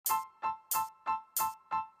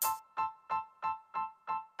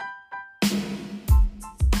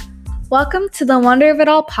Welcome to the Wonder of It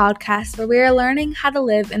All podcast, where we are learning how to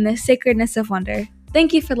live in the sacredness of wonder.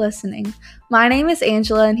 Thank you for listening. My name is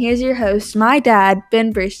Angela, and here's your host, my dad,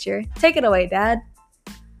 Ben Brewster. Take it away, Dad.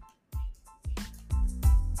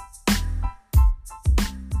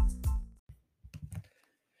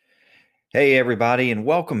 Hey, everybody, and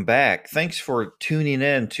welcome back. Thanks for tuning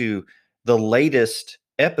in to the latest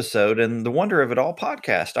episode and the Wonder of It All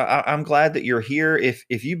podcast. I'm glad that you're here. If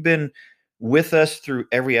you've been with us through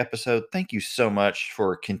every episode, thank you so much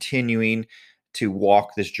for continuing to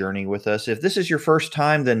walk this journey with us. If this is your first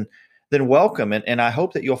time, then welcome, and I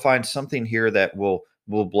hope that you'll find something here that will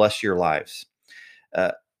bless your lives.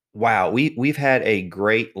 Wow, we've had a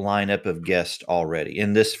great lineup of guests already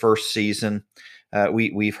in this first season.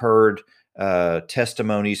 We've heard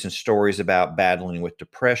testimonies and stories about battling with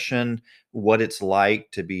depression, what it's like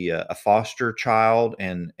to be a foster child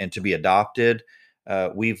and to be adopted.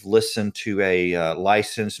 We've listened to a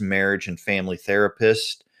licensed marriage and family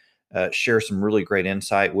therapist share some really great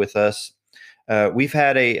insight with us. We've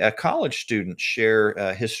had a college student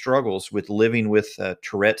share his struggles with living with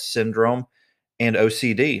Tourette's syndrome and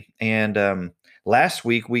OCD. And last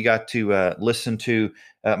week, we got to listen to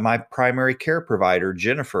my primary care provider,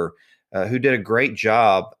 Jennifer, who did a great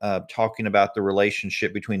job talking about the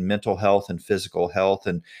relationship between mental health and physical health,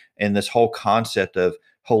 and this whole concept of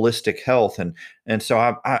holistic health. And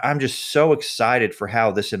so I'm just so excited for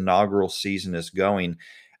how this inaugural season is going.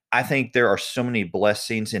 I think there are so many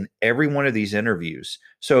blessings in every one of these interviews.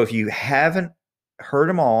 So if you haven't heard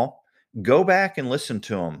them all, go back and listen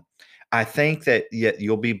to them. I think that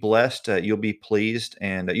you'll be blessed, you'll be pleased,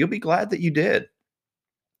 and you'll be glad that you did.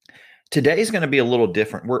 Today is going to be a little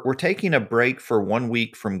different. We're taking a break for 1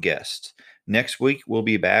 week from guests. Next week, we'll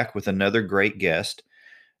be back with another great guest.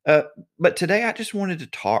 But today, I just wanted to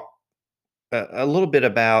talk a little bit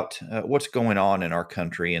about what's going on in our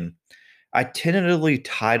country. And I tentatively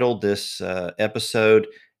titled this episode,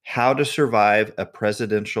 How to Survive a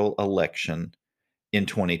Presidential Election in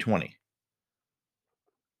 2020.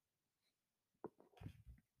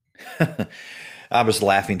 I was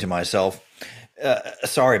laughing to myself.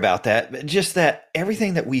 Sorry about that. But just that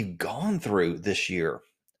everything that we've gone through this year,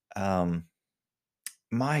 my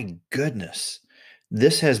goodness,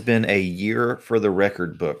 this has been a year for the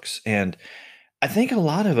record books. And I think a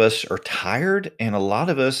lot of us are tired and a lot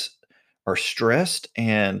of us are stressed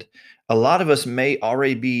and a lot of us may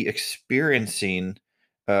already be experiencing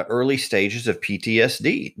early stages of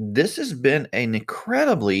PTSD. This has been an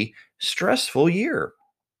incredibly stressful year.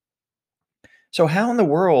 So, how in the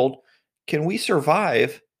world can we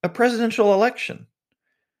survive a presidential election?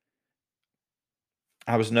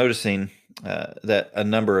 I was noticing that a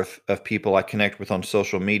number of people I connect with on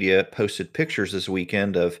social media posted pictures this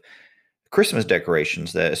weekend of Christmas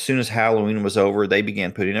decorations. That as soon as Halloween was over, they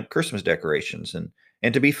began putting up Christmas decorations.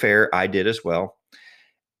 And to be fair, I did as well.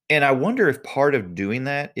 And I wonder if part of doing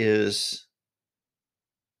that is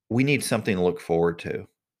we need something to look forward to.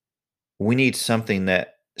 We need something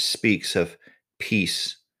that speaks of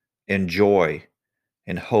peace and joy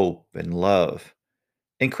and hope and love.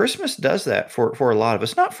 And Christmas does that for a lot of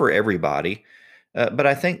us, not for everybody, but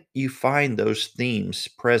I think you find those themes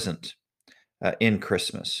present in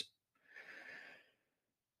Christmas.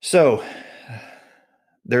 So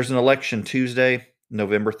there's an election Tuesday,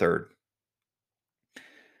 November 3rd.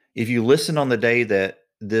 If you listen on the day that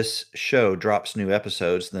this show drops new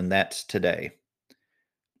episodes, then that's today.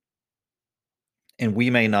 And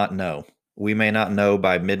we may not know. We may not know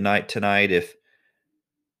by midnight tonight if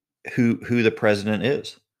who the president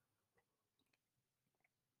is.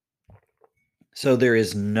 So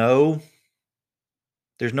there's no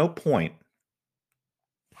point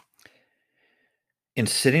in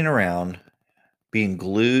sitting around being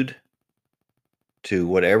glued to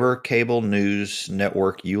whatever cable news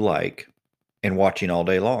network you like and watching all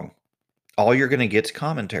day long. All you're going to get is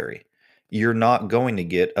commentary. You're not going to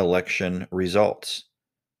get election results.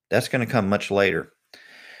 That's going to come much later.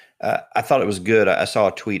 I thought it was good. I saw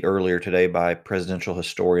a tweet earlier today by presidential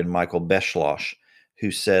historian Michael Beschloss,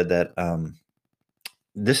 who said that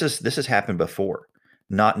this has happened before,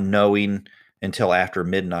 not knowing until after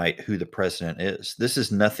midnight who the president is. This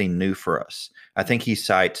is nothing new for us. I think he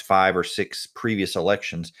cites 5 or 6 previous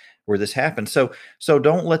elections where this happened. So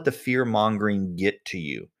don't let the fear mongering get to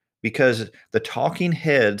you, because the talking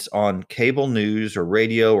heads on cable news or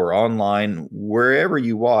radio or online, wherever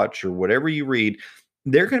you watch or whatever you read,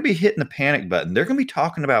 they're going to be hitting the panic button. They're going to be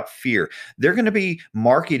talking about fear. They're going to be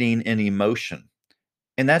marketing an emotion.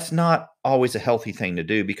 And that's not always a healthy thing to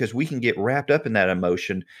do, because we can get wrapped up in that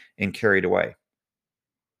emotion and carried away.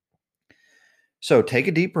 So take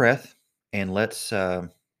a deep breath and let's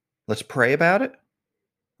Let's pray about it.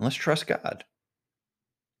 And let's trust God.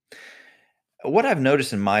 What I've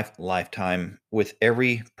noticed in my lifetime with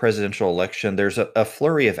every presidential election, there's a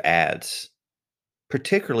flurry of ads,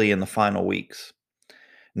 particularly in the final weeks.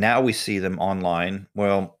 Now we see them online.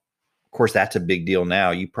 Well, of course, that's a big deal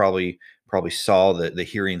now. You probably saw the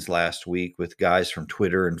hearings last week with guys from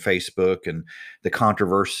Twitter and Facebook, and the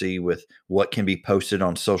controversy with what can be posted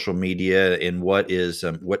on social media and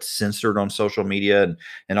what's censored on social media,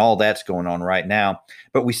 and all that's going on right now.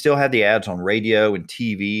 But we still have the ads on radio and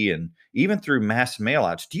TV and even through mass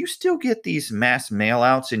mailouts. Do you still get these mass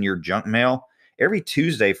mailouts in your junk mail? Every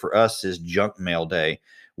Tuesday for us is junk mail day.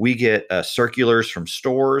 We get circulars from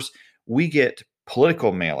stores. We get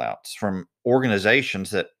political mailouts from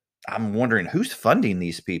organizations that I'm wondering who's funding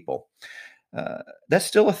these people. That's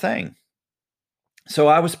still a thing. So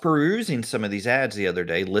I was perusing some of these ads the other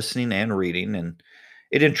day, listening and reading, and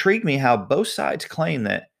it intrigued me how both sides claim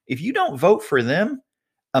that if you don't vote for them,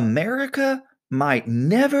 America might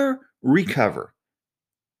never recover.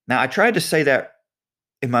 Now, I tried to say that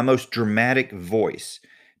in my most dramatic voice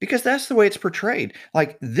because that's the way it's portrayed.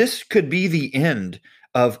 Like this could be the end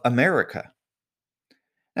of America.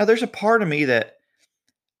 Now, there's a part of me that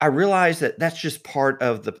I realize that that's just part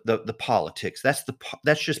of the politics. That's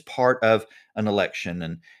just part of an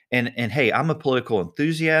election. And hey, I'm a political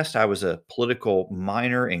enthusiast. I was a political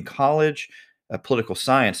minor in college, a political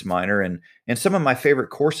science minor, and some of my favorite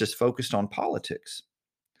courses focused on politics.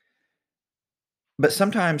 But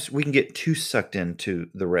sometimes we can get too sucked into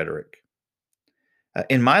the rhetoric.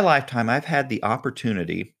 In my lifetime, I've had the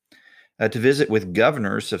opportunity to visit with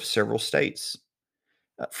governors of several states,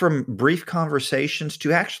 from brief conversations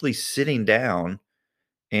to actually sitting down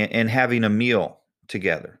and having a meal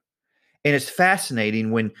together. And it's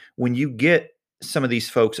fascinating when you get some of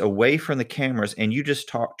these folks away from the cameras and you just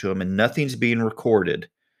talk to them and nothing's being recorded.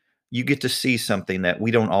 You get to see something that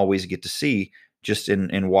we don't always get to see just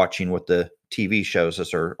in watching what the TV shows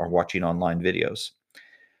us or watching online videos.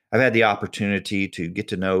 I've had the opportunity to get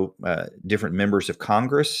to know different members of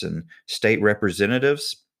Congress and state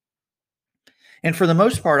representatives. And for the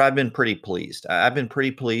most part, I've been pretty pleased. I've been pretty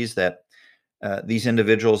pleased that these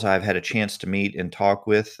individuals I've had a chance to meet and talk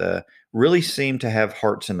with really seem to have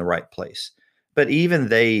hearts in the right place. But even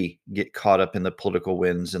they get caught up in the political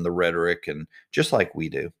winds and the rhetoric, and just like we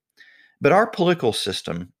do. But our political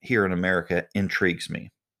system here in America intrigues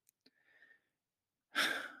me.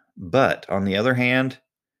 But on the other hand,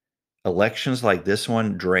 elections like this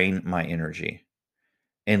one drain my energy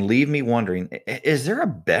and leave me wondering, is there a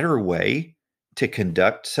better way to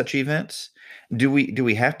conduct such events? Do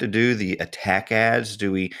we have to do the attack ads?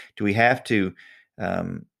 Do we have to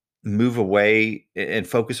um, move away and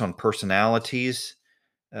focus on personalities?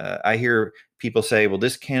 I hear people say, well,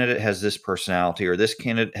 this candidate has this personality or this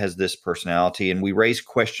candidate has this personality. And we raise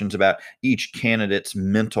questions about each candidate's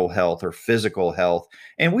mental health or physical health.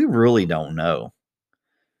 And we really don't know.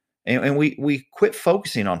 And we quit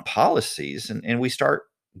focusing on policies and we start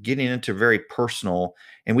getting into very personal,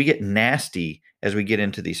 and we get nasty as we get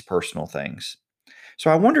into these personal things. So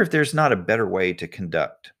I wonder if there's not a better way to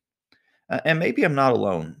conduct. And maybe I'm not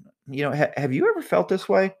alone. Have you ever felt this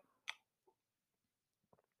way?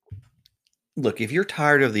 Look, if you're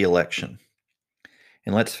tired of the election,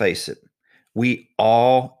 and let's face it, we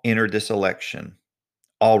all entered this election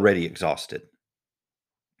already exhausted.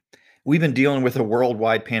 We've been dealing with a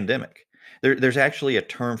worldwide pandemic. There's actually a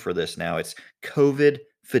term for this now. It's COVID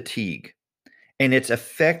fatigue, and it's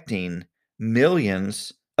affecting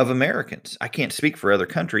millions of Americans. I can't speak for other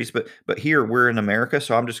countries, but here we're in America,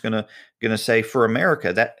 so I'm just gonna say for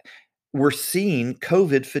America that we're seeing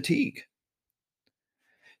COVID fatigue.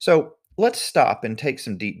 So let's stop and take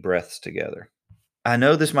some deep breaths together. I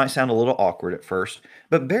know this might sound a little awkward at first,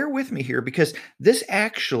 but bear with me here because this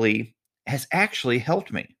actually has actually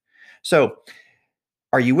helped me. So,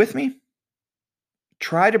 are you with me?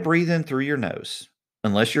 Try to breathe in through your nose,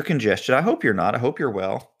 unless you're congested. I hope you're not. I hope you're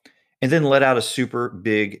well. And then let out a super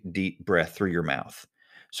big, deep breath through your mouth.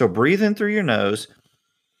 So, breathe in through your nose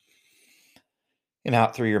and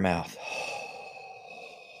out through your mouth.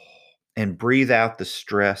 And breathe out the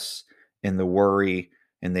stress and the worry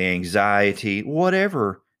and the anxiety,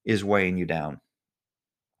 whatever is weighing you down.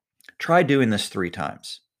 Try doing this 3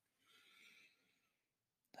 times.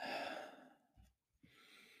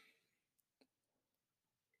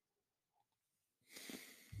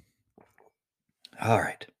 All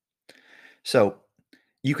right. So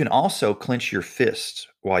you can also clench your fists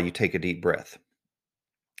while you take a deep breath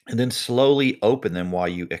and then slowly open them while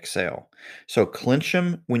you exhale. So clench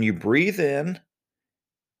them when you breathe in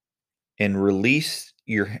and release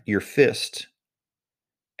your fist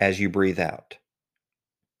as you breathe out.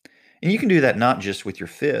 And you can do that not just with your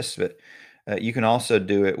fists, but you can also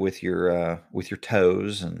do it with your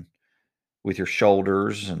toes and with your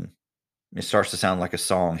shoulders. And it starts to sound like a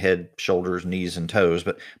song: head, shoulders, knees, and toes.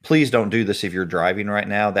 But please don't do this if you're driving right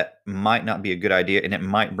now. That might not be a good idea, and it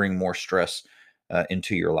might bring more stress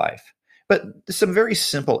into your life. But some very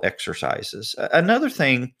simple exercises. Another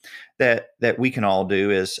thing that we can all do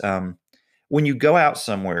is when you go out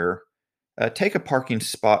somewhere, take a parking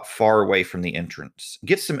spot far away from the entrance.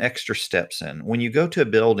 Get some extra steps in. When you go to a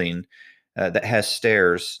building that has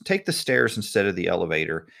stairs, take the stairs instead of the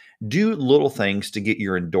elevator. Do little things to get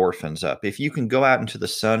your endorphins up. If you can go out into the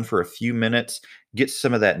sun for a few minutes, get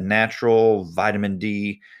some of that natural vitamin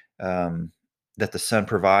D that the sun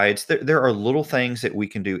provides. There are little things that we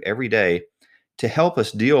can do every day to help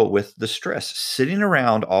us deal with the stress. Sitting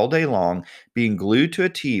around all day long, being glued to a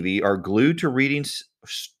TV or glued to reading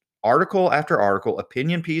article after article,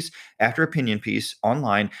 opinion piece after opinion piece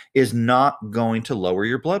online is not going to lower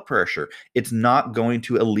your blood pressure. It's not going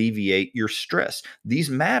to alleviate your stress. These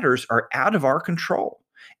matters are out of our control.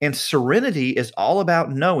 And serenity is all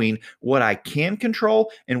about knowing what I can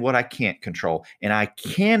control and what I can't control. And I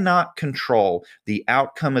cannot control the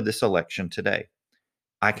outcome of this election today.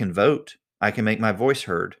 I can vote, I can make my voice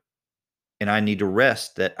heard, and I need to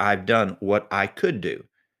rest that I've done what I could do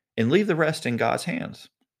and leave the rest in God's hands.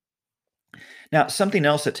 Now, something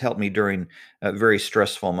else that's helped me during very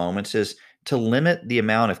stressful moments is to limit the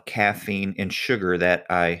amount of caffeine and sugar that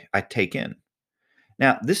I take in.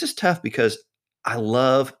 Now, this is tough because I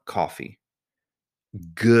love coffee,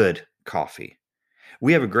 good coffee.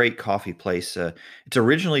 We have a great coffee place. It's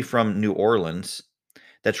originally from New Orleans,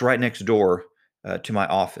 that's right next door to my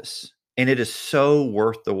office. And it is so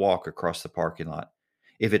worth the walk across the parking lot.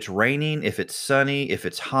 If it's raining, if it's sunny, if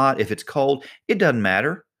it's hot, if it's cold, it doesn't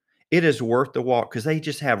matter. It is worth the walk because they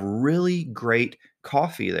just have really great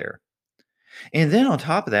coffee there. And then on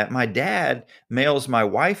top of that, my dad mails my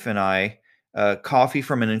wife and I coffee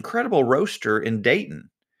from an incredible roaster in Dayton.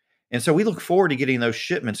 And so we look forward to getting those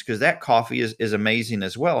shipments because that coffee is amazing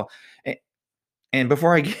as well. And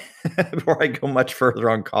before I before I go much further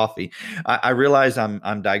on coffee, I realize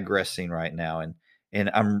I'm digressing right now, and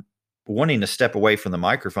I'm wanting to step away from the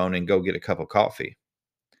microphone and go get a cup of coffee.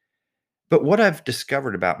 But what I've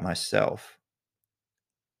discovered about myself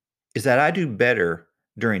is that I do better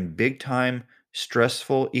during big time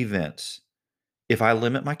stressful events if I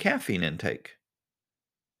limit my caffeine intake.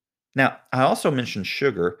 Now, I also mentioned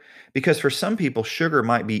sugar because for some people, sugar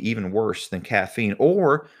might be even worse than caffeine,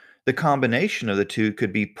 or the combination of the two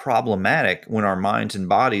could be problematic when our minds and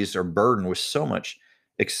bodies are burdened with so much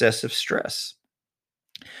excessive stress.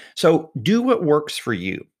 So, do what works for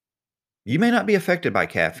you. You may not be affected by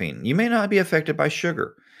caffeine. You may not be affected by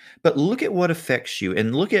sugar. But look at what affects you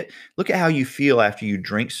and look at how you feel after you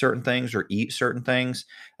drink certain things or eat certain things.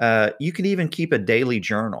 You can even keep a daily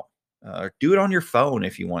journal. Do it on your phone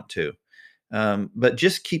if you want to. But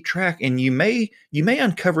just keep track, and you may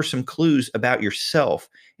uncover some clues about yourself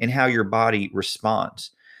and how your body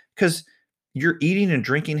responds. Because your eating and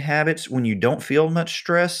drinking habits, when you don't feel much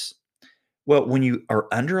stress, well, when you are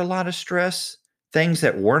under a lot of stress, things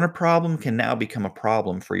that weren't a problem can now become a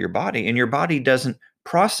problem for your body, and your body doesn't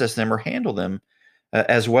process them or handle them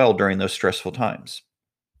as well during those stressful times.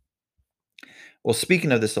 Well,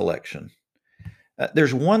 speaking of this election,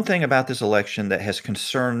 there's one thing about this election that has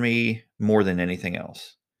concerned me more than anything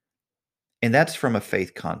else, and that's from a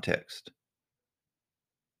faith context.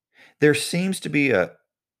 There seems to be a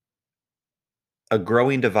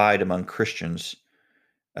growing divide among Christians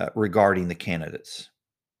regarding the candidates.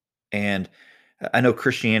 And I know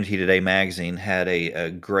Christianity Today magazine had a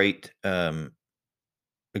great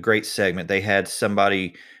segment. They had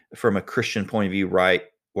somebody from a Christian point of view write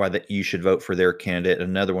why that you should vote for their candidate,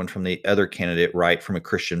 another one from the other candidate write from a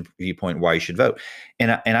Christian viewpoint why you should vote.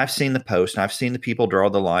 And I've seen the post, and I've seen the people draw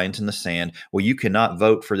the lines in the sand. Well, you cannot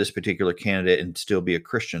vote for this particular candidate and still be a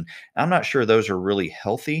Christian. I'm not sure those are really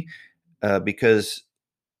healthy because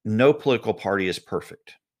no political party is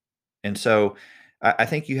perfect. And so I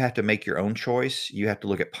think you have to make your own choice. You have to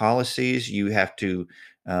look at policies. You have to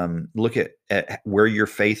look at where your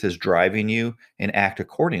faith is driving you and act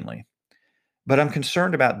accordingly. But I'm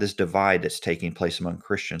concerned about this divide that's taking place among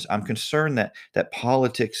Christians. I'm concerned that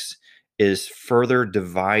politics is further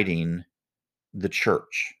dividing the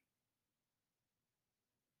church.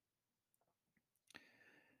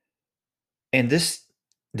 And this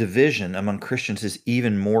division among Christians is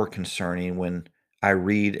even more concerning when I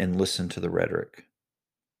read and listen to the rhetoric.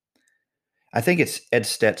 I think it's Ed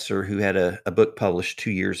Stetzer who had a book published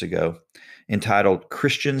 2 years ago entitled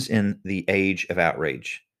Christians in the Age of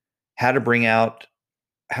Outrage. how to bring out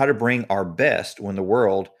how to bring our best when the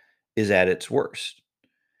world is at its worst.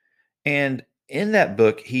 And in that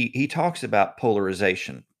book, he talks about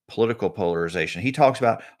polarization, political polarization. He talks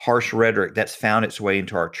about harsh rhetoric that's found its way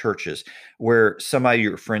into our churches, where somebody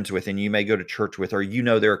you're friends with and you may go to church with, or you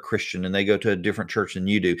know they're a Christian and they go to a different church than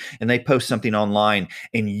you do, and they post something online,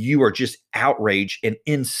 and you are just outraged and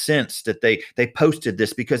incensed that they posted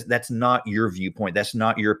this because that's not your viewpoint, that's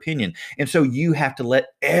not your opinion, and so you have to let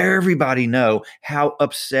everybody know how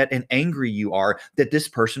upset and angry you are that this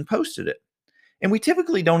person posted it. And we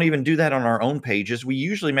typically don't even do that on our own pages. We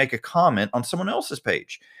usually make a comment on someone else's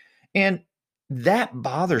page. And that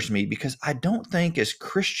bothers me because I don't think as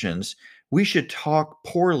Christians we should talk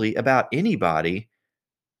poorly about anybody,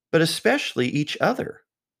 but especially each other.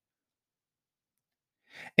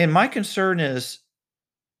 And my concern is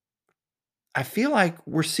I feel like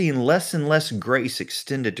we're seeing less and less grace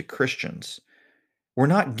extended to Christians. We're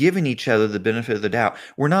not giving each other the benefit of the doubt.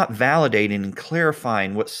 We're not validating and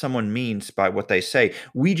clarifying what someone means by what they say.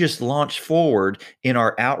 We just launch forward in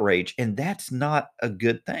our outrage, and that's not a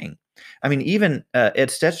good thing. I mean, even Ed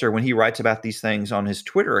Stetzer, when he writes about these things on his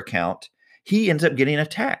Twitter account, he ends up getting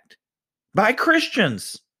attacked by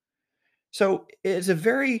Christians. So it's a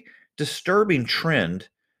very disturbing trend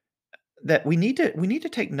that we need to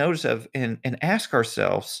take notice of and ask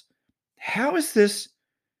ourselves, how is this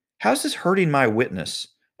how's this hurting my witness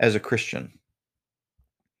as a Christian?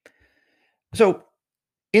 So,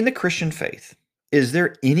 in the Christian faith, is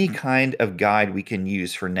there any kind of guide we can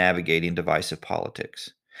use for navigating divisive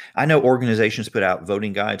politics? I know organizations put out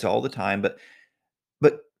voting guides all the time, but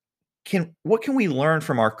can what can we learn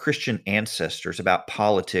from our Christian ancestors about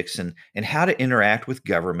politics and how to interact with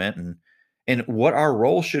government and what our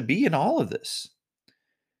role should be in all of this?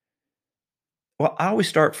 Well, I always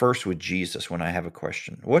start first with Jesus when I have a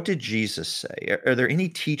question. What did Jesus say? Are there any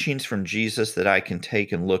teachings from Jesus that I can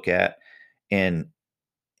take and look at and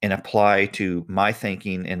apply to my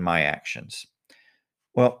thinking and my actions?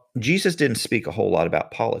 Well, Jesus didn't speak a whole lot about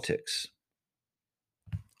politics.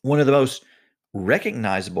 One of the most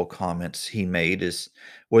recognizable comments he made is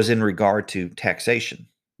was in regard to taxation.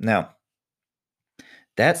 Now,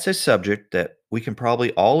 that's a subject that we can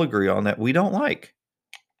probably all agree on that we don't like.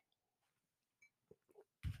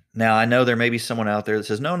 Now, I know there may be someone out there that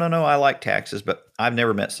says, no, no, no, I like taxes, but I've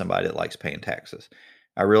never met somebody that likes paying taxes.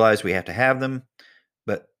 I realize we have to have them,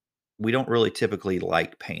 but we don't really typically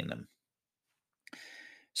like paying them.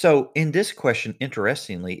 So, in this question,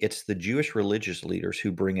 interestingly, it's the Jewish religious leaders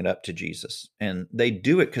who bring it up to Jesus. And they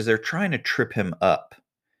do it because they're trying to trip him up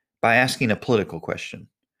by asking a political question.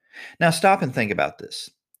 Now, stop and think about this.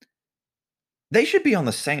 They should be on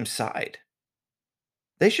the same side,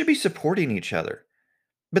 they should be supporting each other.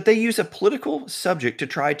 But they use a political subject to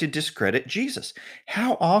try to discredit Jesus.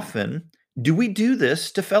 How often do we do this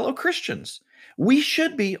to fellow Christians? We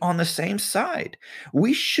should be on the same side.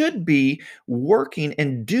 We should be working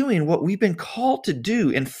and doing what we've been called to do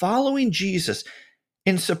in following Jesus,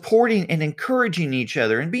 in supporting and encouraging each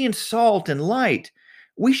other and being salt and light.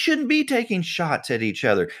 We shouldn't be taking shots at each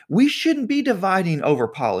other. We shouldn't be dividing over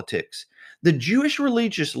politics. The Jewish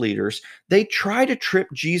religious leaders, they try to trip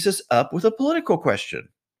Jesus up with a political question.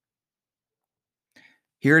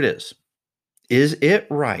 Here it is. Is it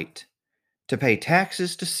right to pay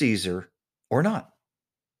taxes to Caesar or not?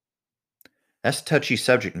 That's touchy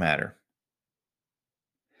subject matter.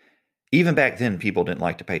 Even back then, people didn't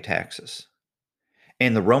like to pay taxes.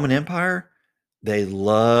 And the Roman Empire, they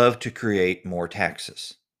loved to create more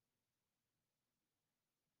taxes.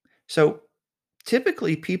 So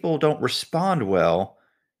typically, people don't respond well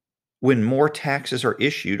when more taxes are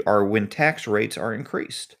issued or when tax rates are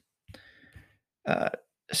increased.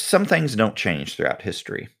 Some things don't change throughout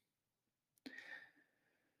history.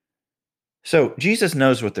 So Jesus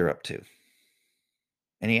knows what they're up to.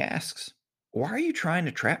 And he asks, why are you trying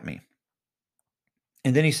to trap me?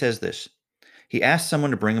 And then he says this. He asks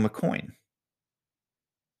someone to bring him a coin.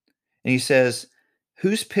 And he says,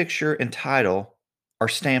 whose picture and title are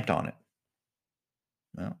stamped on it?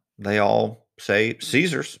 Well, they all say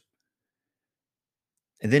Caesar's.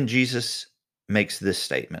 And then Jesus makes this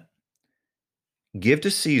statement. Give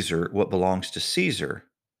to Caesar what belongs to Caesar,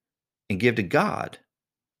 and give to God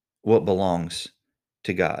what belongs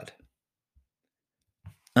to God.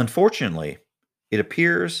 Unfortunately, it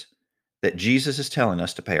appears that Jesus is telling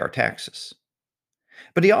us to pay our taxes.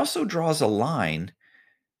 But he also draws a line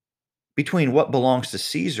between what belongs to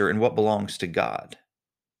Caesar and what belongs to God.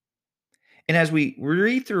 And as we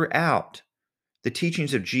read throughout the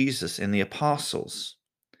teachings of Jesus and the apostles,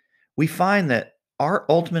 we find that our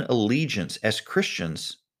ultimate allegiance as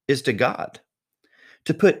Christians is to God.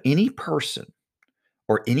 To put any person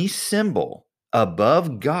or any symbol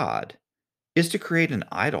above God is to create an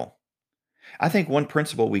idol. I think one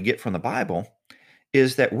principle we get from the Bible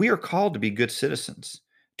is that we are called to be good citizens,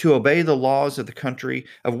 to obey the laws of the country,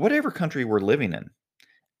 of whatever country we're living in,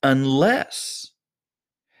 unless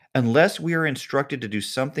we are instructed to do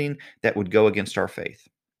something that would go against our faith.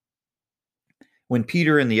 When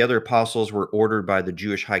Peter and the other apostles were ordered by the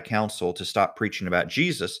Jewish high council to stop preaching about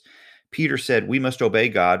Jesus, Peter said, "We must obey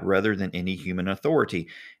God rather than any human authority."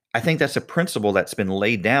 I think that's a principle that's been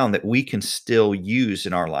laid down that we can still use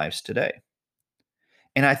in our lives today.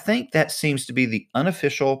 And I think that seems to be the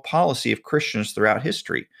unofficial policy of Christians throughout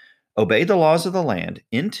history. Obey the laws of the land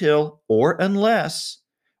until or unless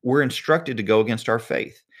we're instructed to go against our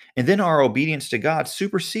faith. And then our obedience to God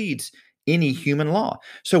supersedes any human law.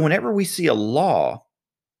 So whenever we see a law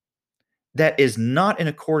that is not in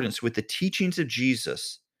accordance with the teachings of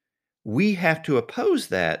Jesus, we have to oppose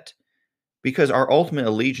that because our ultimate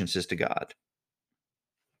allegiance is to God.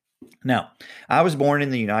 Now, I was born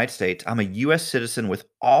in the United States. I'm a U.S. citizen with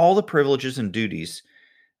all the privileges and duties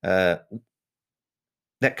uh,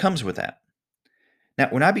 that comes with that. Now,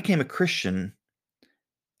 when I became a Christian,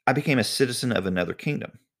 I became a citizen of another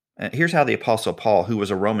kingdom. Here's how the Apostle Paul, who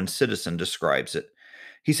was a Roman citizen, describes it.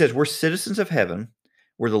 He says, "We're citizens of heaven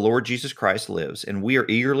where the Lord Jesus Christ lives, and we are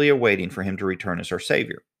eagerly awaiting for him to return as our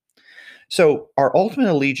Savior." So our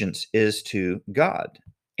ultimate allegiance is to God.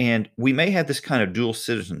 And we may have this kind of dual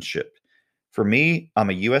citizenship. For me, I'm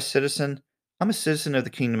a U.S. citizen. I'm a citizen of the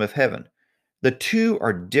kingdom of heaven. The two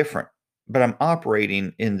are different, but I'm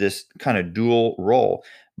operating in this kind of dual role.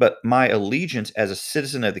 But my allegiance as a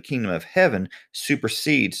citizen of the kingdom of heaven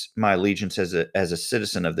supersedes my allegiance as a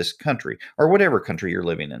citizen of this country or whatever country you're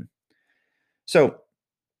living in. So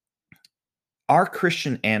our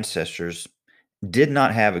Christian ancestors did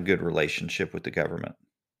not have a good relationship with the government,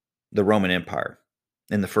 the Roman Empire,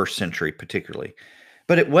 in the first century particularly.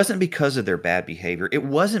 But it wasn't because of their bad behavior. It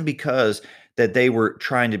wasn't because that they were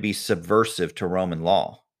trying to be subversive to Roman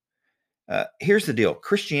law. Here's the deal.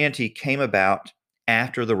 Christianity came about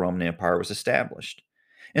after the Roman Empire was established.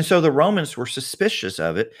 And so the Romans were suspicious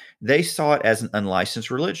of it. They saw it as an unlicensed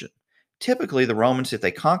religion. Typically, the Romans, if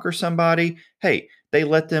they conquer somebody, hey, they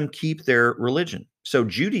let them keep their religion. So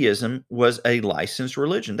Judaism was a licensed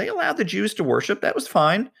religion. They allowed the Jews to worship. That was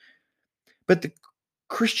fine. But the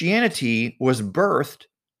Christianity was birthed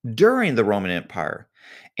during the Roman Empire.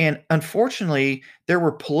 And unfortunately, there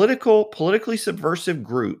were politically subversive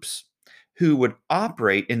groups who would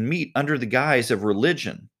operate and meet under the guise of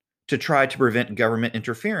religion to try to prevent government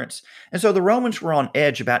interference. And so the Romans were on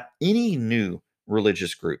edge about any new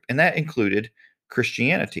religious group, and that included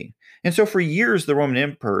Christianity. And so for years, the Roman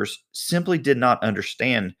emperors simply did not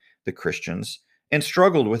understand the Christians and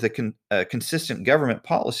struggled with a consistent government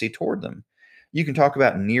policy toward them. You can talk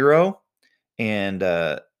about Nero and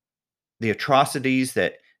the atrocities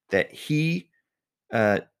that he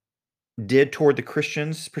did toward the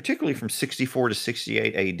Christians, particularly from 64 to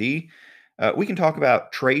 68 AD. We can talk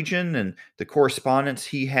about Trajan and the correspondence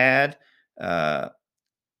he had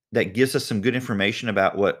that gives us some good information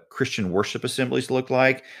about what Christian worship assemblies look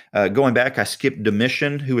like. Going back, I skipped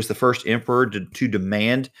Domitian, who was the first emperor to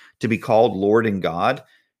demand to be called Lord and God.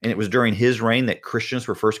 And it was during his reign that Christians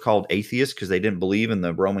were first called atheists because they didn't believe in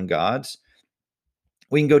the Roman gods.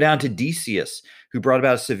 We can go down to Decius, who brought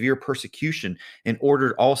about a severe persecution and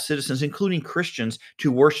ordered all citizens, including Christians,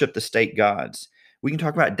 to worship the state gods. We can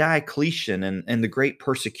talk about Diocletian and the great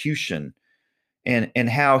persecution and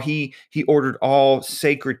how he ordered all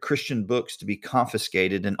sacred Christian books to be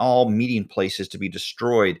confiscated and all meeting places to be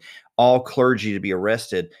destroyed, all clergy to be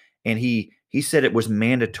arrested. And he said it was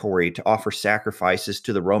mandatory to offer sacrifices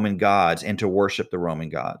to the Roman gods and to worship the Roman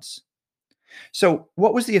gods. So,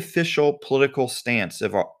 what was the official political stance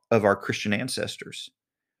of our Christian ancestors?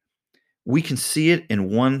 We can see it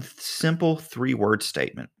in one simple 3-word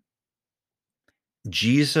statement: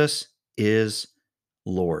 Jesus is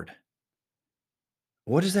Lord.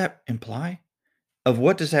 What does that imply? Of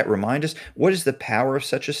what does that remind us? What is the power of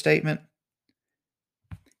such a statement?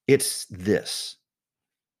 It's this: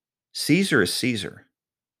 Caesar is Caesar,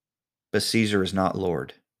 but Caesar is not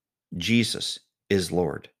Lord. Jesus is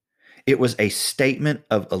Lord. It was a statement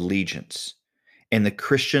of allegiance, and the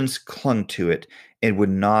Christians clung to it and would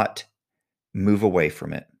not move away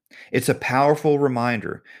from it. It's a powerful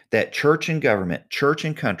reminder that church and government, church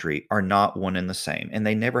and country are not one and the same, and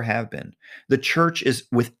they never have been. The church is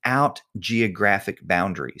without geographic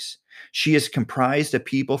boundaries. She is comprised of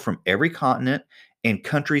people from every continent and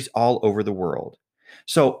countries all over the world.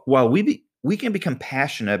 So while we can become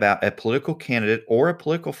passionate about a political candidate or a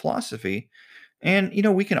political philosophy, And,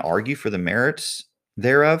 we can argue for the merits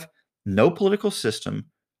thereof. No political system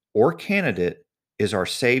or candidate is our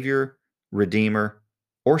savior, redeemer,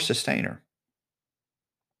 or sustainer.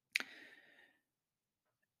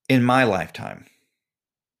 In my lifetime,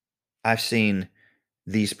 I've seen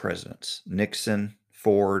these presidents: Nixon,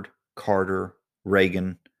 Ford, Carter,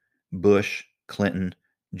 Reagan, Bush, Clinton,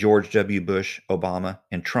 George W. Bush, Obama,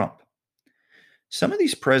 and Trump. Some of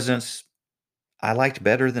these presidents I liked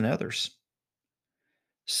better than others.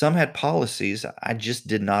 Some had policies I just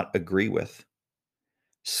did not agree with.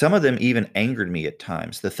 Some of them even angered me at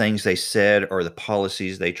times, the things they said or the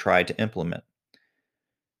policies they tried to implement.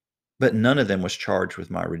 But none of them was charged with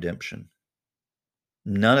my redemption.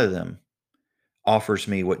 None of them offers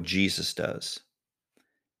me what Jesus does.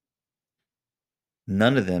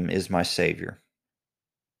 None of them is my Savior.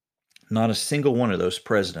 Not a single one of those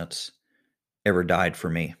presidents ever died for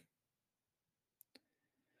me.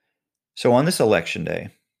 So on this election day,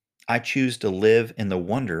 I choose to live in the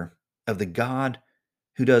wonder of the God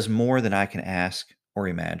who does more than I can ask or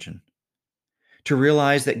imagine. To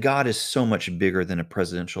realize that God is so much bigger than a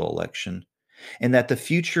presidential election, and that the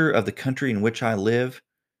future of the country in which I live,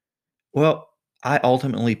 well, I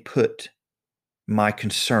ultimately put my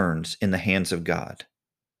concerns in the hands of God.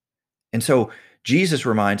 And so Jesus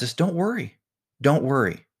reminds us, don't worry. Don't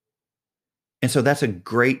worry. And so that's a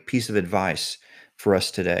great piece of advice for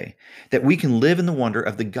us today, that we can live in the wonder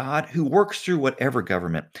of the God who works through whatever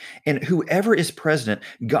government, and whoever is president,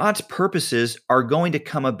 God's purposes are going to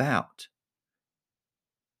come about.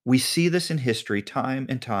 We see this in history time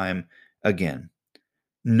and time again.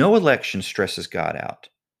 No election stresses God out.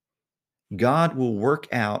 God will work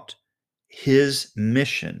out his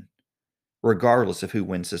mission regardless of who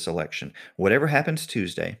wins this election. Whatever happens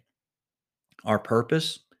Tuesday, our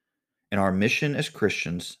purpose and our mission as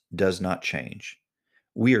Christians does not change.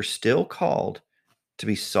 We are still called to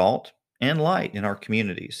be salt and light in our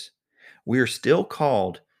communities. We are still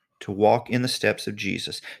called to walk in the steps of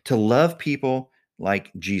Jesus, to love people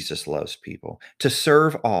like Jesus loves people, to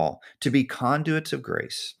serve all, to be conduits of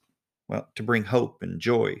grace, well, to bring hope and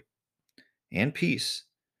joy and peace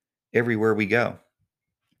everywhere we go.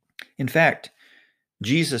 In fact,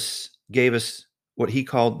 Jesus gave us what he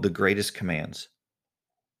called the greatest commands.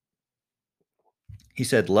 He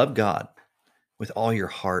said, love God with all your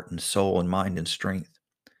heart and soul and mind and strength.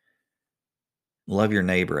 Love your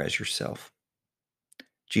neighbor as yourself.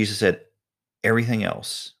 Jesus said, everything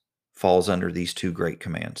else falls under these two great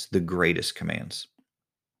commands, the greatest commands.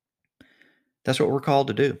 That's what we're called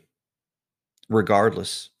to do,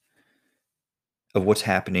 regardless of what's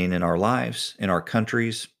happening in our lives, in our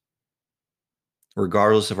countries,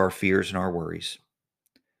 regardless of our fears and our worries.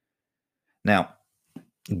 Now,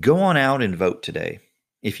 go on out and vote today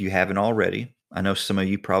if you haven't already. I know some of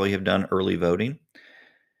you probably have done early voting.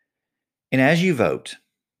 And as you vote,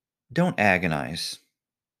 don't agonize,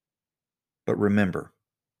 but remember,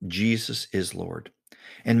 Jesus is Lord.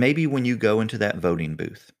 And maybe when you go into that voting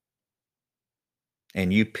booth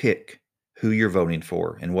and you pick who you're voting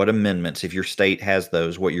for and what amendments, if your state has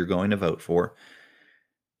those, what you're going to vote for,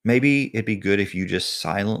 maybe it'd be good if you just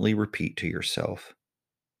silently repeat to yourself,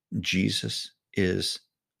 Jesus is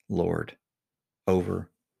Lord, over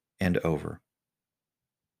and over.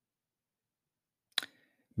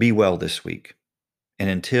 Be well this week. And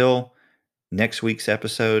until next week's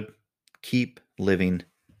episode, keep living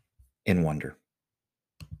in wonder.